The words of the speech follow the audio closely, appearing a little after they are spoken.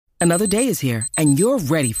Another day is here, and you're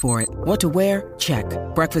ready for it. What to wear? Check.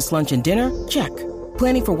 Breakfast, lunch, and dinner? Check.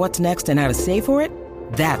 Planning for what's next and how to save for it?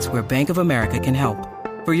 That's where Bank of America can help.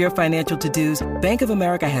 For your financial to-dos, Bank of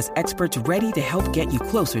America has experts ready to help get you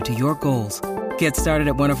closer to your goals. Get started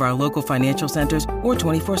at one of our local financial centers or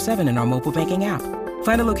 24/7 in our mobile banking app.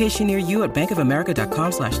 Find a location near you at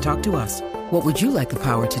bankofamerica.com/talktous. What would you like the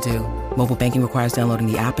power to do? Mobile banking requires downloading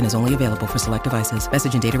the app and is only available for select devices.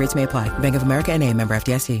 Message and data rates may apply. Bank of America N.A., member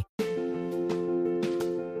FDIC.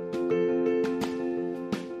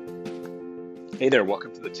 Hey there,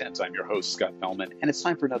 welcome to The Tent. I'm your host, Scott Fellman, and it's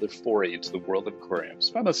time for another foray into the world of aquariums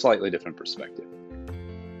from a slightly different perspective.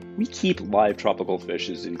 We keep live tropical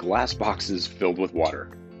fishes in glass boxes filled with water.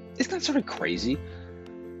 Isn't that sort of crazy?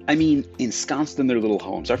 I mean, ensconced in their little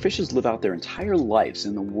homes, our fishes live out their entire lives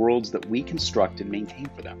in the worlds that we construct and maintain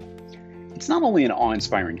for them. It's not only an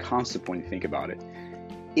awe-inspiring concept when you think about it,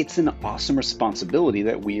 it's an awesome responsibility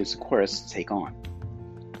that we as aquarists take on.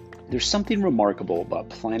 There's something remarkable about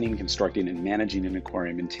planning, constructing, and managing an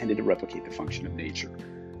aquarium intended to replicate the function of nature.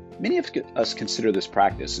 Many of us consider this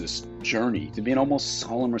practice, this journey, to be an almost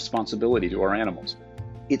solemn responsibility to our animals.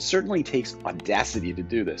 It certainly takes audacity to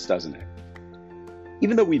do this, doesn't it?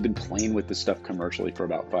 Even though we've been playing with this stuff commercially for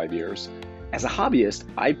about 5 years, as a hobbyist,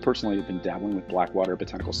 I personally have been dabbling with blackwater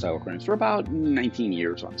botanical style aquariums for about 19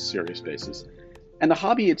 years on a serious basis. And the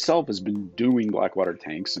hobby itself has been doing blackwater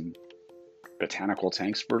tanks and botanical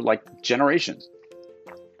tanks for like generations.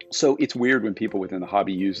 So it's weird when people within the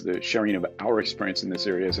hobby use the sharing of our experience in this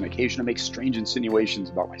area as an occasion to make strange insinuations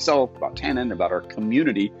about myself, about Tannin, about our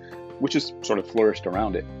community, which has sort of flourished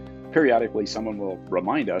around it. Periodically, someone will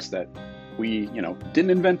remind us that we, didn't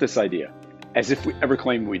invent this idea, as if we ever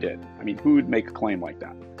claimed we did. I mean, who would make a claim like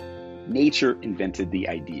that? Nature invented the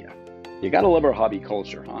idea. You gotta love our hobby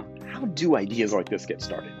culture, huh? How do ideas like this get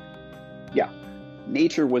started? Yeah,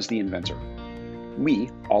 nature was the inventor. We,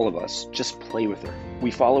 all of us, just play with her. We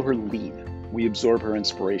follow her lead. We absorb her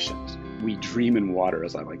inspirations. We dream in water,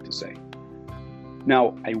 as I like to say.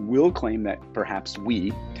 Now, I will claim that perhaps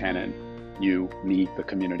we, Tannin, you, me, the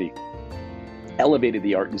community, elevated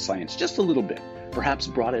the art and science just a little bit, perhaps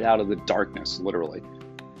brought it out of the darkness, literally.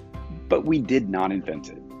 But we did not invent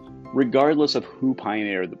it. Regardless of who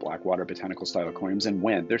pioneered the blackwater botanical style aquariums and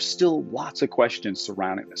when, there's still lots of questions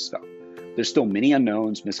surrounding this stuff. There's still many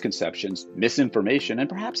unknowns, misconceptions, misinformation, and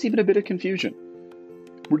perhaps even a bit of confusion.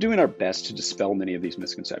 We're doing our best to dispel many of these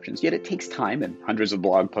misconceptions, yet it takes time and hundreds of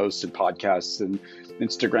blog posts and podcasts and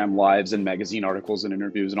Instagram lives and magazine articles and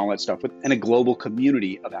interviews and all that stuff, and a global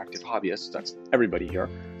community of active hobbyists, that's everybody here,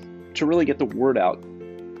 to really get the word out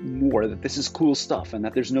more that this is cool stuff and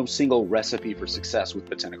that there's no single recipe for success with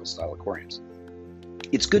botanical style aquariums.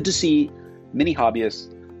 It's good to see many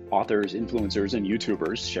hobbyists, authors, influencers, and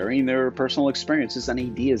YouTubers sharing their personal experiences and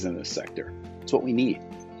ideas in this sector. It's what we need.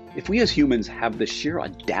 If we as humans have the sheer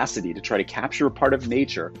audacity to try to capture a part of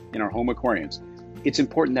nature in our home aquariums, it's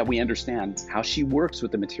important that we understand how she works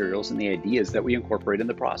with the materials and the ideas that we incorporate in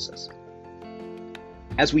the process.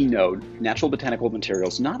 As we know, natural botanical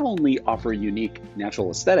materials not only offer unique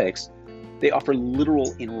natural aesthetics, they offer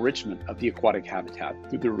literal enrichment of the aquatic habitat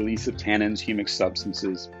through the release of tannins, humic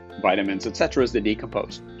substances, vitamins, etc. as they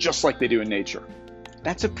decompose, just like they do in nature.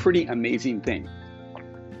 That's a pretty amazing thing.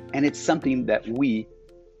 And it's something that we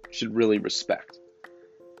should really respect.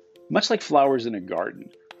 Much like flowers in a garden,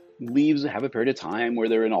 leaves have a period of time where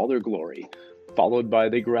they're in all their glory, followed by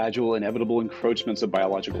the gradual, inevitable encroachments of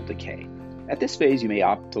biological decay. At this phase, you may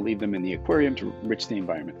opt to leave them in the aquarium to enrich the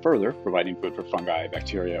environment further, providing food for fungi,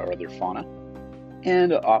 bacteria, or other fauna,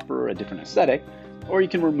 and offer a different aesthetic, or you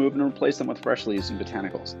can remove and replace them with fresh leaves and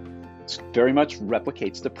botanicals. It very much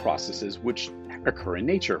replicates the processes which occur in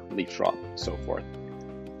nature, leaf drop, so forth.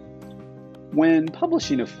 When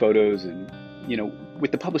publishing of photos and,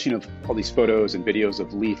 with the publishing of all these photos and videos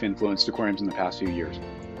of leaf-influenced aquariums in the past few years,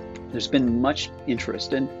 there's been much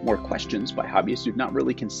interest and more questions by hobbyists who've not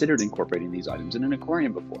really considered incorporating these items in an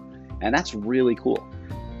aquarium before. And that's really cool,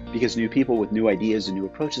 because new people with new ideas and new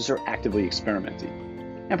approaches are actively experimenting.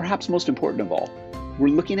 And perhaps most important of all, we're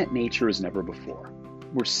looking at nature as never before.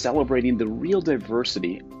 We're celebrating the real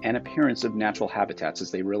diversity and appearance of natural habitats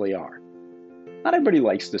as they really are. Not everybody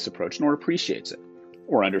likes this approach nor appreciates it,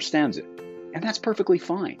 or understands it, and that's perfectly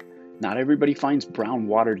fine. Not everybody finds brown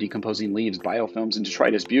water decomposing leaves, biofilms, and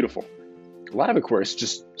detritus beautiful. A lot of aquarists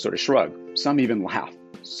just sort of shrug. Some even laugh.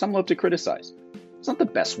 Some love to criticize. It's not the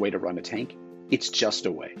best way to run a tank. It's just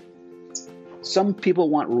a way. Some people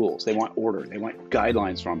want rules. They want order. They want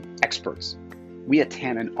guidelines from experts. We at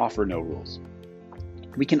Tannin offer no rules.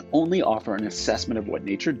 We can only offer an assessment of what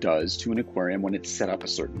nature does to an aquarium when it's set up a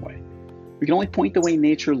certain way. We can only point the way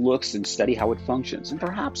nature looks and study how it functions, and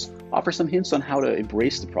perhaps offer some hints on how to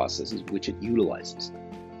embrace the processes which it utilizes.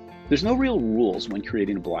 There's no real rules when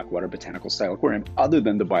creating a Blackwater botanical-style aquarium other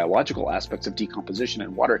than the biological aspects of decomposition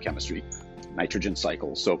and water chemistry, nitrogen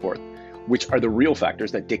cycles, so forth, which are the real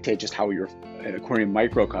factors that dictate just how your aquarium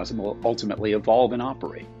microcosm will ultimately evolve and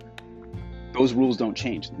operate. Those rules don't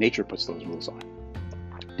change. Nature puts those rules on.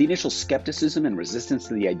 The initial skepticism and resistance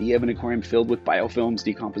to the idea of an aquarium filled with biofilms,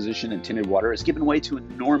 decomposition, and tinted water has given way to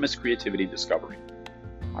enormous creativity and discovery.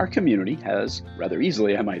 Our community has, rather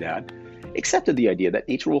easily I might add, accepted the idea that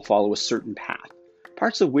nature will follow a certain path,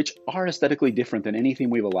 parts of which are aesthetically different than anything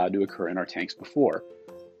we've allowed to occur in our tanks before.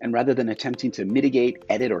 And rather than attempting to mitigate,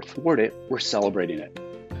 edit, or thwart it, we're celebrating it.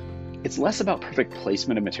 It's less about perfect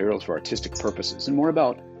placement of materials for artistic purposes and more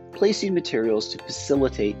about placing materials to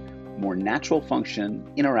facilitate more natural function,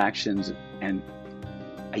 interactions, and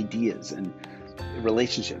ideas and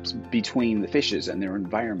relationships between the fishes and their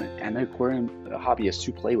environment and the aquarium hobbyists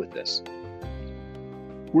who play with this.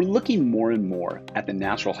 We're looking more and more at the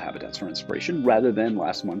natural habitats for inspiration rather than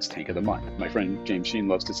last month's Tank of the Month. My friend James Sheen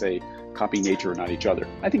loves to say, copy nature, not each other.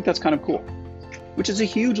 I think that's kind of cool, which is a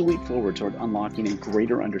huge leap forward toward unlocking a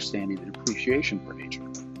greater understanding and appreciation for nature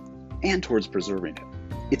and towards preserving it.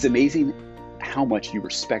 It's amazing how much you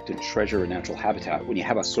respect and treasure a natural habitat when you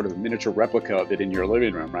have a sort of miniature replica of it in your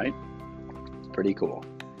living room, right? Pretty cool.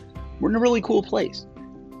 We're in a really cool place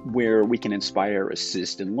where we can inspire,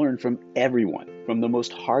 assist, and learn from everyone, from the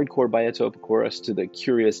most hardcore biotopicorist to the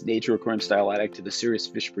curious nature aquarium style addict to the serious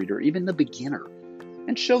fish breeder, even the beginner,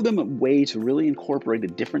 and show them a way to really incorporate a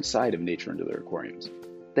different side of nature into their aquariums,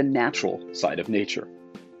 the natural side of nature.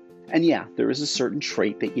 And yeah, there is a certain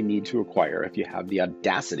trait that you need to acquire if you have the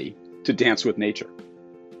audacity to dance with nature.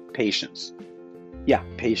 Patience. Yeah,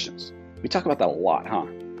 patience. We talk about that a lot, huh?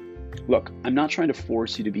 Look, I'm not trying to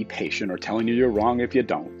force you to be patient or telling you you're wrong if you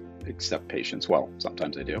don't accept patience. Well,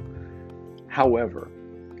 sometimes I do. However,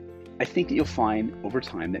 I think that you'll find over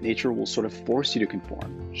time that nature will sort of force you to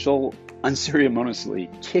conform. She'll unceremoniously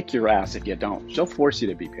kick your ass if you don't. She'll force you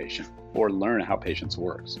to be patient or learn how patience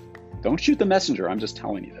works. Don't shoot the messenger, I'm just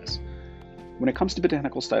telling you this. When it comes to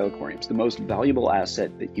botanical style aquariums, the most valuable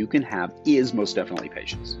asset that you can have is most definitely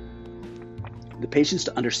patience. The patience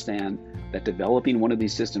to understand that developing one of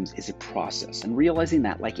these systems is a process, and realizing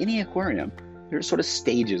that, like any aquarium, there are sort of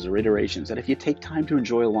stages or iterations that if you take time to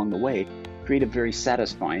enjoy along the way, create a very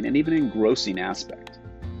satisfying and even engrossing aspect.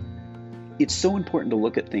 It's so important to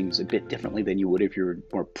look at things a bit differently than you would if you're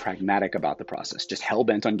more pragmatic about the process, just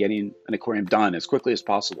hell-bent on getting an aquarium done as quickly as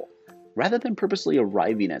possible. Rather than purposely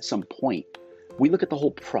arriving at some point, we look at the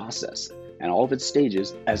whole process and all of its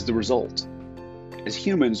stages as the result. As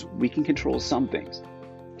humans, we can control some things.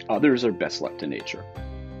 Others are best left to nature.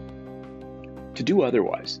 To do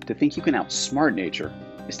otherwise, to think you can outsmart nature,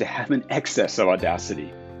 is to have an excess of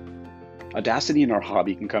audacity. Audacity in our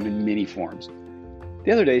hobby can come in many forms.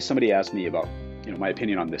 The other day, somebody asked me about, my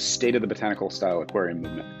opinion on the state of the botanical style aquarium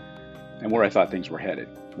movement and where I thought things were headed,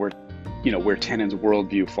 where Tennant's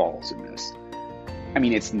worldview falls in this. I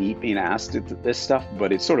mean, it's neat being asked this stuff,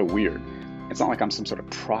 but it's sort of weird. It's not like I'm some sort of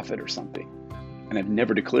prophet or something, and I've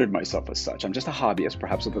never declared myself as such. I'm just a hobbyist,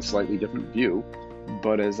 perhaps with a slightly different view,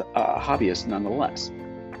 but as a hobbyist nonetheless.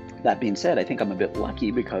 That being said, I think I'm a bit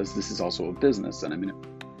lucky because this is also a business, and I'm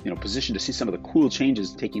in a position to see some of the cool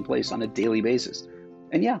changes taking place on a daily basis.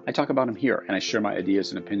 And yeah, I talk about them here, and I share my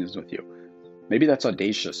ideas and opinions with you. Maybe that's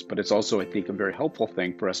audacious, but it's also, I think, a very helpful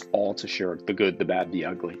thing for us all to share the good, the bad, the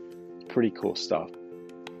ugly. Pretty cool stuff.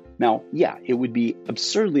 Now, yeah, it would be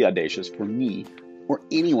absurdly audacious for me or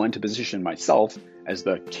anyone to position myself as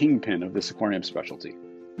the kingpin of this aquarium specialty.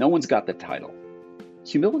 No one's got the title.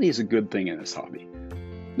 Humility is a good thing in this hobby.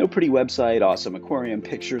 No pretty website, awesome aquarium,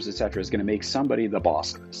 pictures, etc. is going to make somebody the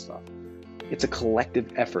boss of this stuff. It's a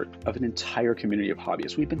collective effort of an entire community of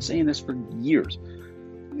hobbyists. We've been saying this for years.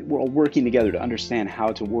 We're all working together to understand how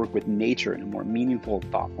to work with nature in a more meaningful,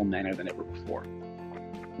 thoughtful manner than ever before.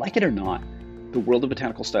 Like it or not, the world of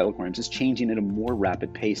botanical style aquariums is changing at a more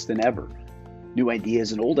rapid pace than ever. New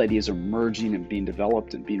ideas and old ideas are merging and being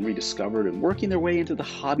developed and being rediscovered and working their way into the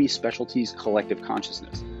hobby specialty's collective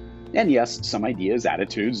consciousness. And yes, some ideas,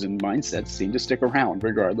 attitudes, and mindsets seem to stick around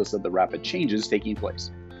regardless of the rapid changes taking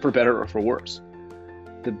place, for better or for worse.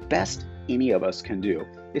 The best any of us can do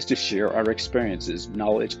is to share our experiences,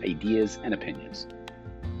 knowledge, ideas, and opinions.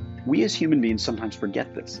 We as human beings sometimes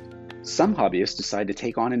forget this. Some hobbyists decide to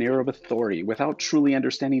take on an air of authority without truly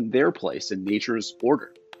understanding their place in nature's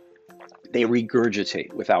order. They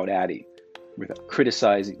regurgitate without adding, without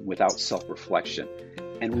criticizing, without self-reflection,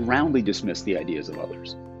 and roundly dismiss the ideas of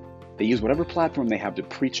others. They use whatever platform they have to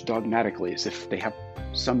preach dogmatically as if they have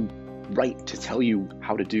some right to tell you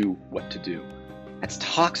how to do what to do. That's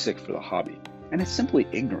toxic for the hobby, and it's simply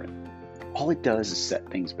ignorant. All it does is set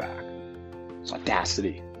things back. It's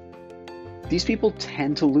audacity. These people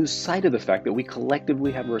tend to lose sight of the fact that we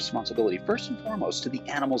collectively have a responsibility, first and foremost, to the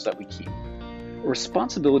animals that we keep. A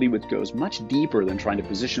responsibility which goes much deeper than trying to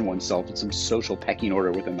position oneself in some social pecking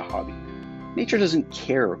order within the hobby. Nature doesn't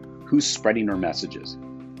care who's spreading her messages.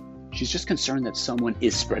 She's just concerned that someone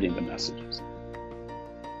is spreading the messages.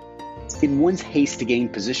 In one's haste to gain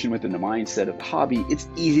position within the mindset of the hobby, it's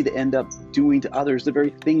easy to end up doing to others the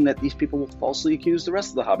very thing that these people will falsely accuse the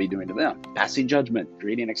rest of the hobby doing to them. Passing judgment,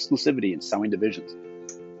 creating exclusivity, and sowing divisions.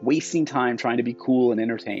 Wasting time trying to be cool and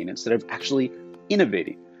entertain instead of actually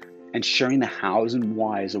innovating and sharing the hows and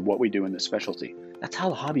whys of what we do in this specialty. That's how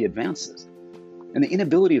the hobby advances. And the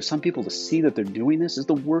inability of some people to see that they're doing this is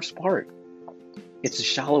the worst part. It's a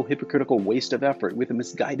shallow, hypocritical waste of effort with a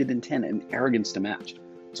misguided intent and arrogance to match.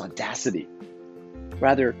 It's audacity.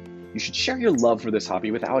 Rather, you should share your love for this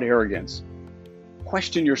hobby without arrogance.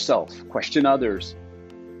 Question yourself, question others,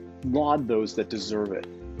 laud those that deserve it,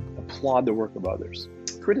 applaud the work of others,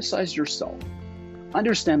 criticize yourself.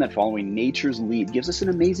 Understand that following nature's lead gives us an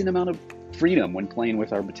amazing amount of freedom when playing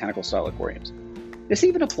with our botanical style aquariums. This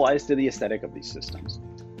even applies to the aesthetic of these systems.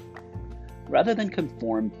 Rather than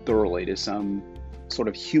conform thoroughly to some sort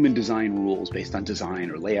of human design rules based on design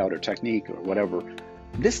or layout or technique or whatever,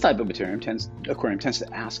 this type of aquarium tends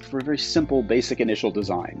to ask for a very simple, basic initial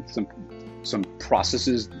design, some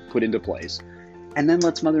processes put into place, and then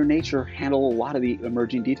lets Mother Nature handle a lot of the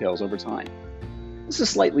emerging details over time. This is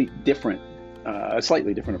a slightly different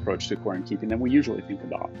approach to aquarium keeping than we usually think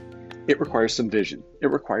about. It requires some vision. It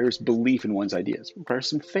requires belief in one's ideas. It requires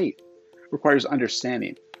some faith. It requires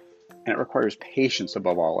understanding. And it requires patience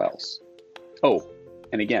above all else. Oh,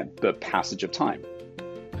 and again, the passage of time.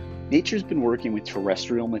 Nature's been working with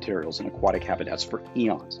terrestrial materials and aquatic habitats for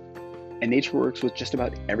eons. And nature works with just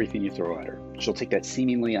about everything you throw at her. She'll take that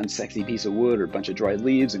seemingly unsexy piece of wood or a bunch of dried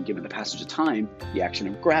leaves, and given the passage of time, the action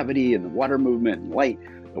of gravity and the water movement and light,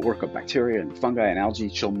 the work of bacteria and fungi and algae,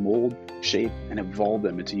 she'll mold, shape, and evolve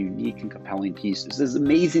them into unique and compelling pieces, as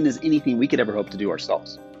amazing as anything we could ever hope to do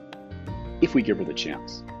ourselves. If we give her the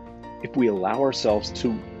chance. If we allow ourselves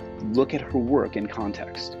to look at her work in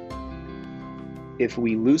context. If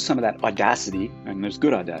we lose some of that audacity, and there's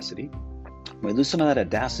good audacity, we lose some of that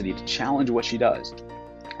audacity to challenge what she does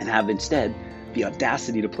and have instead the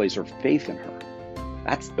audacity to place our faith in her.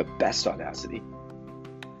 That's the best audacity.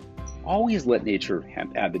 Always let nature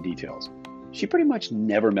add the details. She pretty much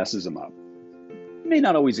never messes them up. You may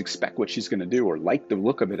not always expect what she's going to do or like the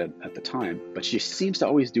look of it at the time, but she seems to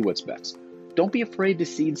always do what's best. Don't be afraid to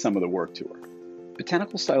cede some of the work to her.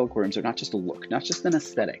 Botanical style aquariums are not just a look, not just an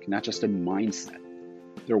aesthetic, not just a mindset.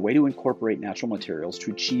 They're a way to incorporate natural materials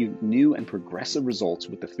to achieve new and progressive results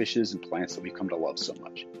with the fishes and plants that we've come to love so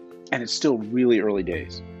much. And it's still really early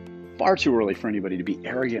days. Far too early for anybody to be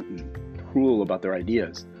arrogant and cruel about their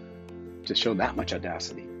ideas, to show that much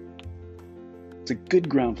audacity. It's a good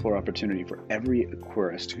ground floor opportunity for every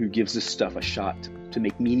aquarist who gives this stuff a shot to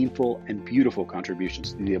make meaningful and beautiful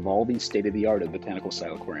contributions to the evolving state-of-the-art of botanical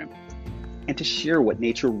style aquarium, and to share what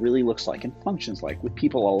nature really looks like and functions like with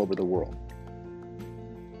people all over the world.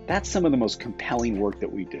 That's some of the most compelling work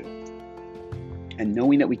that we do. And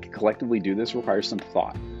knowing that we can collectively do this requires some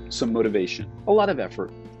thought, some motivation, a lot of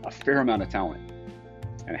effort, a fair amount of talent,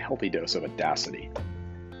 and a healthy dose of audacity.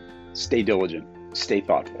 Stay diligent, stay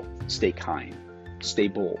thoughtful, stay kind, stay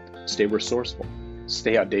bold, stay resourceful,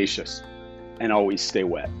 stay audacious, and always stay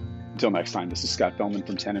wet. Until next time, this is Scott Fellman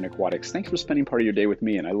from Tenon Aquatics. Thanks for spending part of your day with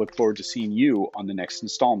me, and I look forward to seeing you on the next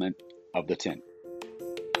installment of The Tint.